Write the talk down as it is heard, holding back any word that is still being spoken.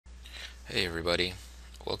Hey everybody,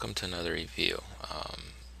 welcome to another review.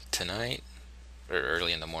 Tonight, or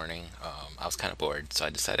early in the morning, I was kind of bored, so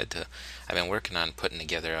I've been working on putting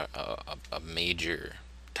together a major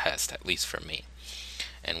test, at least for me.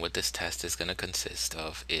 And what this test is going to consist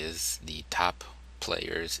of is the top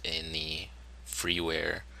players in the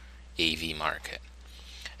freeware AV market.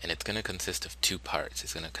 And it's going to consist of two parts.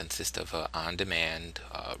 It's going to consist of an on-demand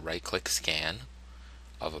right-click scan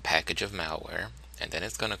of a package of malware, and then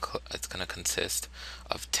it's gonna consist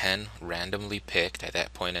of 10 randomly picked at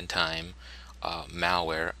that point in time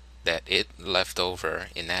malware that it left over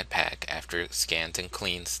in that pack after it scans and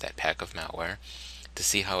cleans that pack of malware to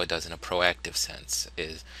see how it does in a proactive sense.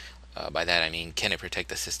 Is By that I mean, can it protect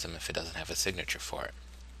the system if it doesn't have a signature for it?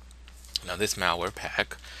 Now this malware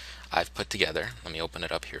pack I've put together. Let me open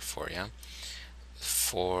it up here for you.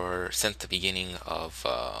 Since the beginning of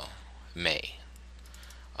May,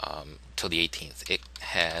 till the 18th. It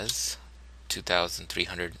has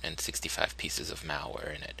 2,365 pieces of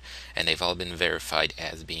malware in it, and they've all been verified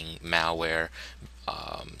as being malware,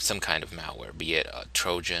 some kind of malware, be it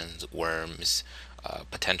Trojans, worms,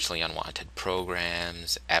 potentially unwanted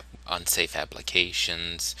programs, unsafe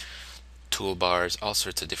applications, toolbars, all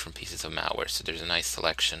sorts of different pieces of malware. So there's a nice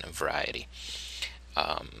selection and variety.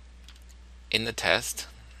 In the test,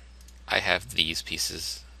 I have these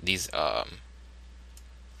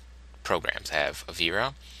programs. I have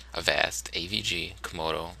Avira, Avast, AVG,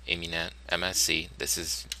 Komodo, Immunet, MSC. This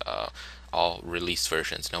is all released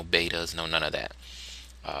versions, no betas, no none of that.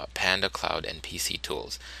 Panda Cloud and PC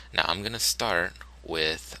Tools. Now I'm going to start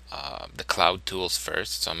with the cloud tools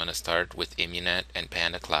first. So I'm going to start with Immunet and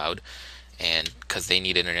Panda Cloud, and because they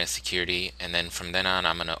need internet security, and then from then on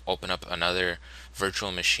I'm going to open up another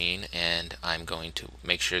virtual machine and I'm going to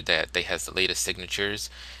make sure that they has the latest signatures,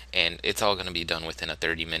 and it's all going to be done within a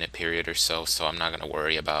 30-minute period or so. So I'm not going to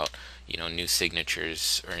worry about new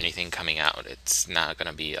signatures or anything coming out. It's not going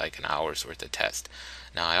to be like an hour's worth of test.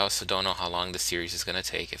 Now I also don't know how long the series is going to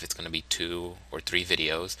take, if it's going to be 2 or 3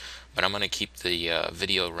 videos, but I'm going to keep the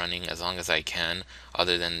video running as long as I can,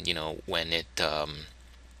 other than when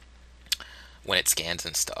it scans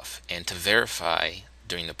and stuff. And to verify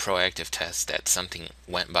during the proactive test that something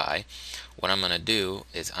went by, what I'm going to do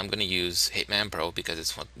is I'm going to use Hitman Pro because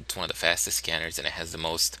it's one of the fastest scanners and it has the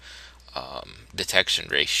most detection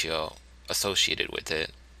ratio associated with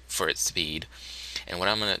it for its speed. And what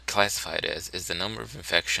I'm going to classify it as is the number of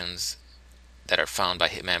infections that are found by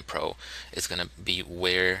Hitman Pro is going to be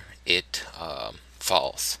where it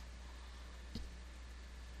falls.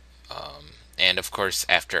 And of course,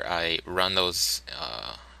 after I run those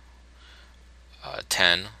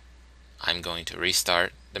 10, I'm going to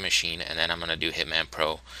restart the machine, and then I'm going to do Hitman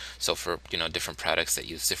Pro. So for different products that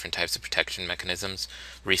use different types of protection mechanisms,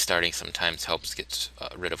 restarting sometimes helps get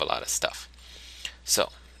rid of a lot of stuff.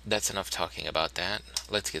 So that's enough talking about that.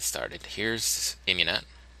 Let's get started. Here's Immunet,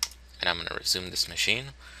 and I'm going to resume this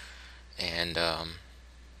machine. And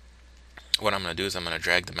what I'm going to do is I'm going to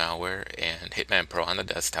drag the malware and Hitman Pro on the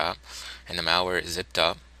desktop, and the malware is zipped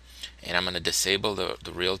up, and I'm going to disable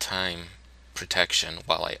the real-time protection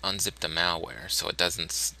while I unzip the malware so it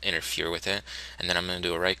doesn't interfere with it, and then I'm going to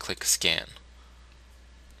do a right-click scan.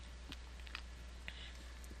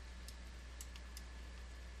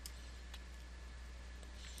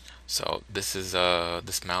 So this is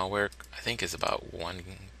this malware I think is about 1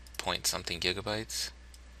 point something gigabytes.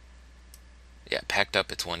 Yeah, packed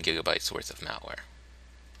up it's 1 gigabytes worth of malware.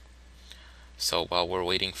 So while we're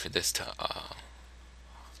waiting for this to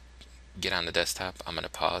get on the desktop, I'm going to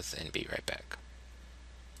pause and be right back.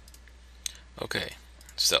 Okay,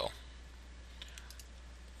 so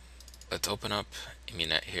let's open up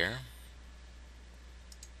Immunet here.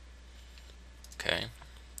 Okay,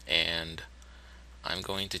 and I'm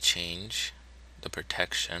going to change the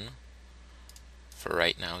protection for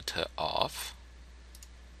right now to off.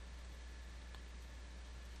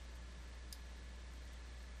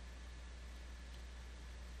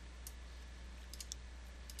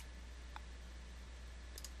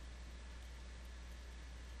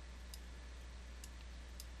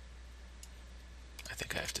 I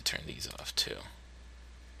think I have to turn these off too.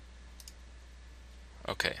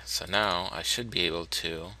 Okay, so now I should be able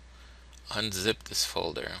to unzip this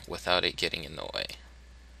folder without it getting in the way.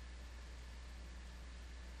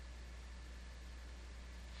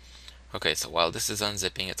 Okay, so while this is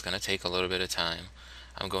unzipping, it's going to take a little bit of time.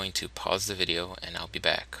 I'm going to pause the video and I'll be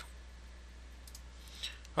back.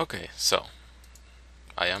 Okay, so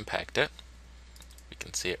I unpacked it. We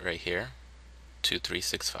can see it right here.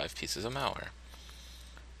 2,365 pieces of malware.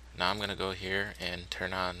 Now I'm going to go here and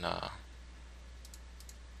turn on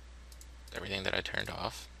everything that I turned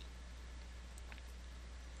off.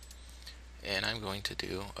 and I'm going to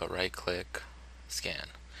do a right click scan.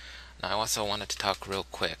 Now I also wanted to talk real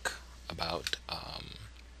quick about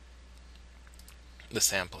the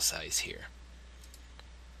sample size here.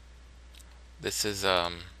 This is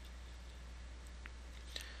I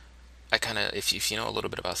kind of, if you know a little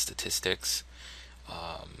bit about statistics,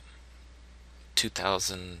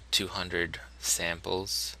 2,200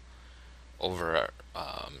 samples over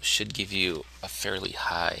should give you a fairly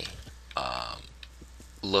high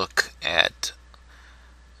look at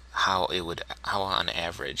how on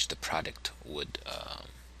average the product would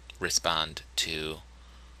respond to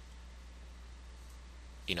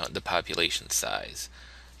the population size.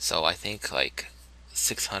 So I think like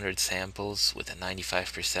 600 samples with a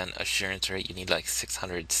 95% assurance rate, you need like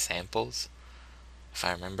 600 samples if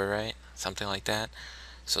I remember right, something like that.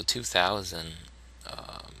 So 2,000,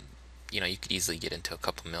 you could easily get into a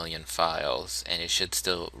couple million files, and it should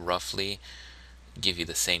still roughly give you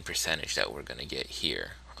the same percentage that we're going to get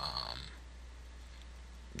here.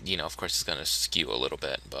 Of course it's going to skew a little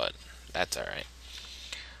bit, but that's alright.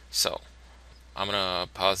 So I'm going to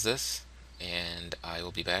pause this, and I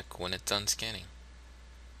will be back when it's done scanning.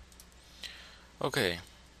 Okay,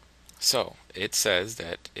 so it says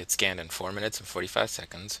that it scanned in 4 minutes and 45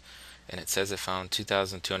 seconds, and it says it found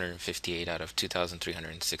 2,258 out of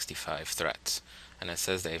 2,365 threats. And it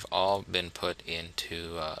says they've all been put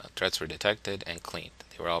into, threats were detected and cleaned.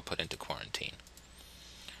 They were all put into quarantine.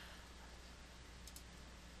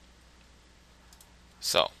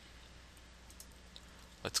 So,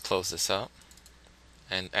 let's close this up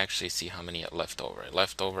and actually see how many it left over. It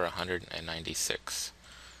left over 196.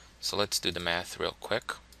 So let's do the math real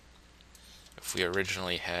quick. If we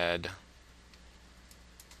originally had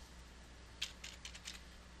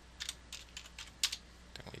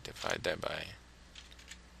divide that by,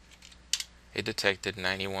 it detected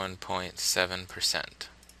 91.7%.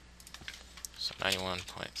 So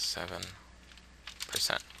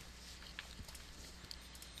 91.7%.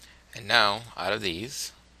 And now, out of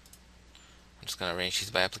these, I'm just going to arrange these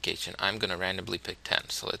by application. I'm going to randomly pick 10.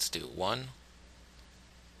 So let's do 1,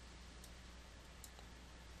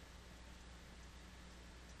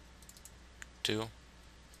 2.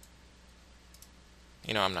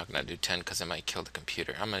 I'm not going to do 10 because it might kill the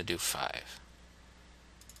computer. I'm going to do 5,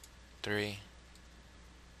 3,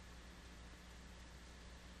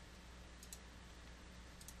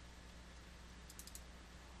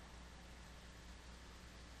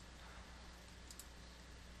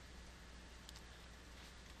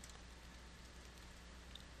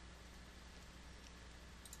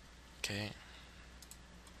 'kay.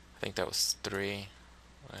 I think that was 3.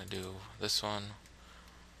 I'm going to do this one,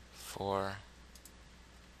 4,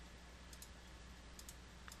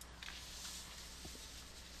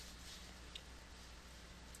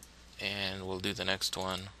 and we'll do the next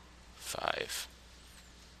one, 5.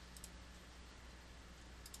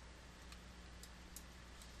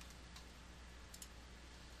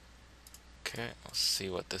 Okay, let's see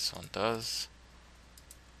what this one does.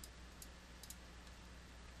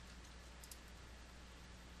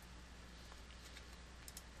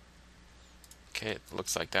 Okay, it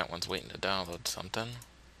looks like that one's waiting to download something.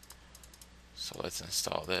 So let's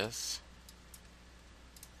install this.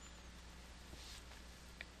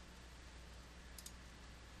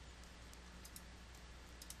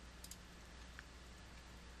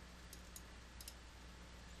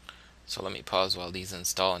 So let me pause while these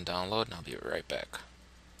install and download, and I'll be right back.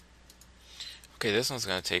 Okay, this one's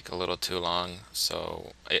going to take a little too long,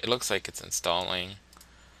 so it looks like it's installing.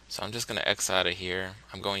 So I'm just going to X out of here.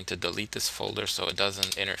 I'm going to delete this folder so it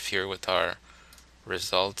doesn't interfere with our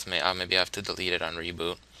results. Maybe I have to delete it on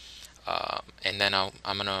reboot. And then I'm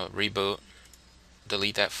going to reboot,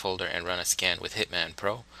 delete that folder, and run a scan with Hitman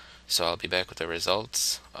Pro. So I'll be back with the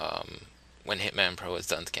results when Hitman Pro is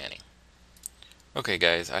done scanning. Okay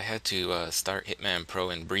guys, I had to start Hitman Pro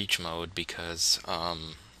in breach mode because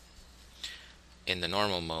in the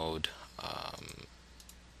normal mode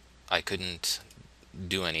I couldn't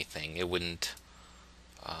do anything. It wouldn't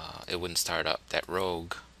start up. That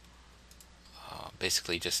rogue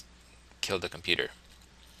basically just killed the computer.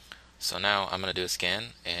 So now I'm gonna do a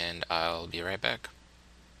scan and I'll be right back.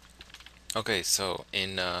 Okay, so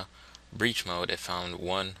in breach mode it found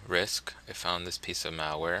one risk. It found this piece of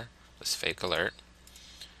malware, this fake alert.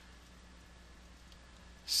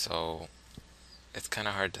 So it's kind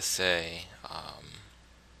of hard to say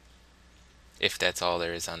if that's all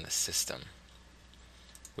there is on the system,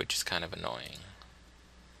 which is kind of annoying.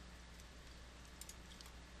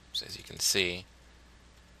 So as you can see,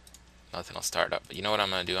 nothing will start up. But you know what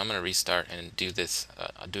I'm going to do? I'm going to restart and do this.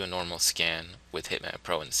 I'll do a normal scan with Hitman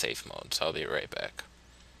Pro in safe mode. So I'll be right back.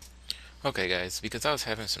 Okay guys, because I was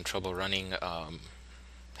having some trouble running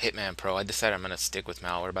Hitman Pro, I decided I'm going to stick with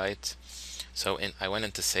Malwarebytes. So I went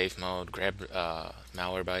into safe mode, grabbed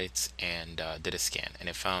Malwarebytes, and did a scan, and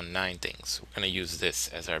it found 9 things. We're going to use this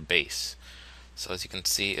as our base. So as you can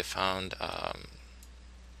see, it found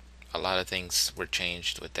a lot of things were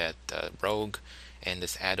changed with that rogue and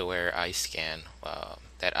this Adware iScan,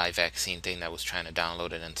 that iVaccine thing that was trying to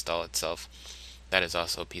download and install itself. That is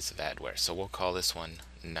also a piece of adware. So we'll call this one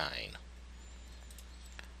 9.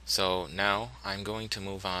 So now I'm going to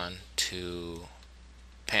move on to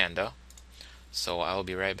Panda. So I'll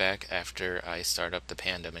be right back after I start up the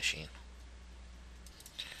Panda machine.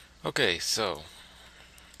 Okay, so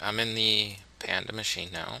I'm in the Panda machine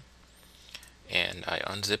now, and I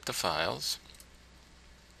unzip the files,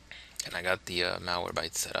 and I got the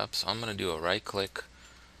Malwarebytes set up. So I'm going to do a right click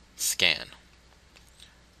scan,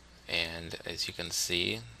 and as you can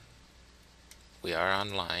see, we are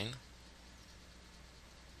online,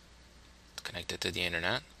 connected to the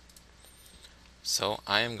internet. So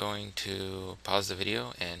I am going to pause the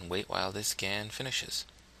video and wait while this scan finishes.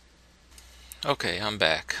 Okay, I'm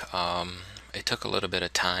back. It took a little bit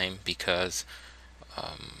of time because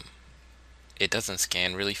it doesn't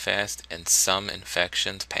scan really fast, and some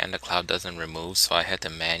infections Panda Cloud doesn't remove, so I had to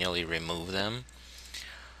manually remove them.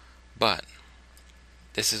 But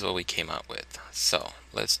this is what we came up with. So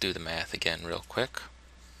let's do the math again real quick.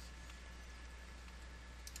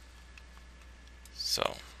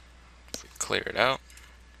 So if we clear it out,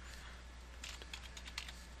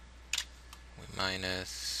 we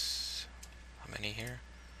minus, how many here?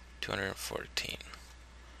 214.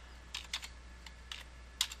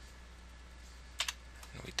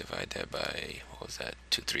 And we divide that by, what was that?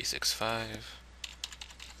 2365.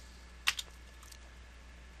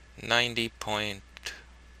 90 point,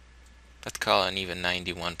 let's call it an even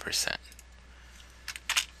 91%.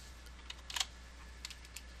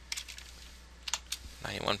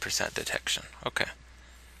 91% detection. Okay.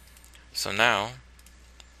 So now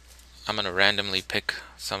I'm going to randomly pick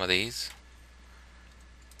some of these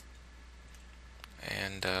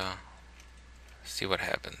and see what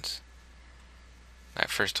happens. That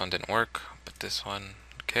first one didn't work, but this one,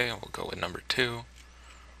 okay, we'll go with number 2,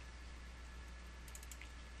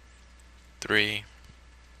 3,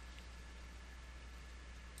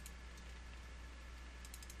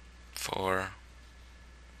 4,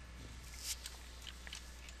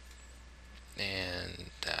 and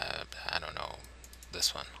I don't know,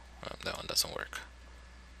 this one. That one doesn't work.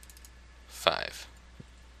 5.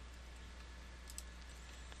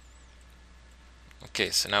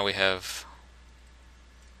 Okay, so now we have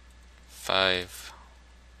 5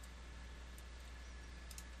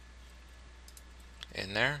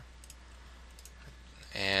 in there,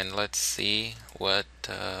 and let's see what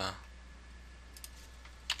I'm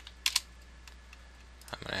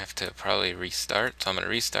gonna have to probably restart. So I'm gonna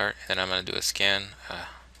restart, and then I'm gonna do a scan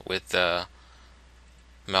with the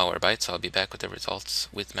Malwarebytes. So I'll be back with the results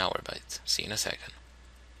with Malwarebytes. See you in a second.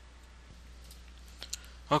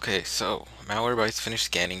 Okay, so Malwarebytes finished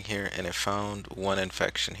scanning here, and it found one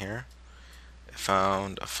infection here. It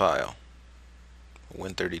found a file,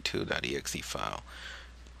 win32.exe file.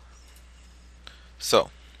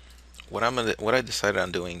 So what I decided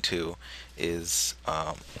on doing too is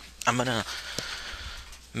I'm gonna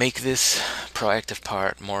make this proactive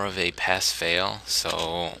part more of a pass-fail.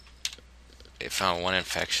 So it found one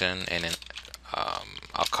infection, and then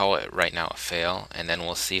I'll call it right now a fail, and then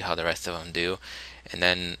we'll see how the rest of them do. And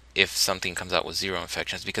then if something comes out with 0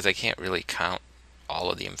 infections, because I can't really count all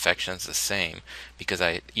of the infections the same, because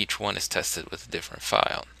each one is tested with a different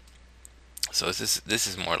file. So this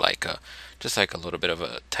is more like just like a little bit of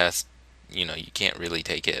a test. You know, you can't really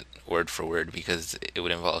take it word for word, because it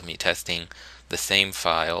would involve me testing the same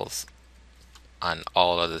files on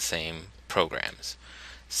all of the same programs.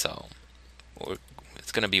 So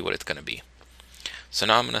it's going to be what it's going to be. So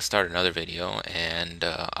now I'm going to start another video, and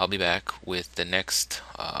I'll be back with the next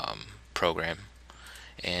program,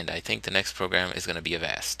 and I think the next program is going to be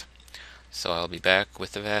Avast. So I'll be back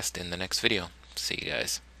with Avast in the next video. See you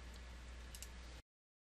guys.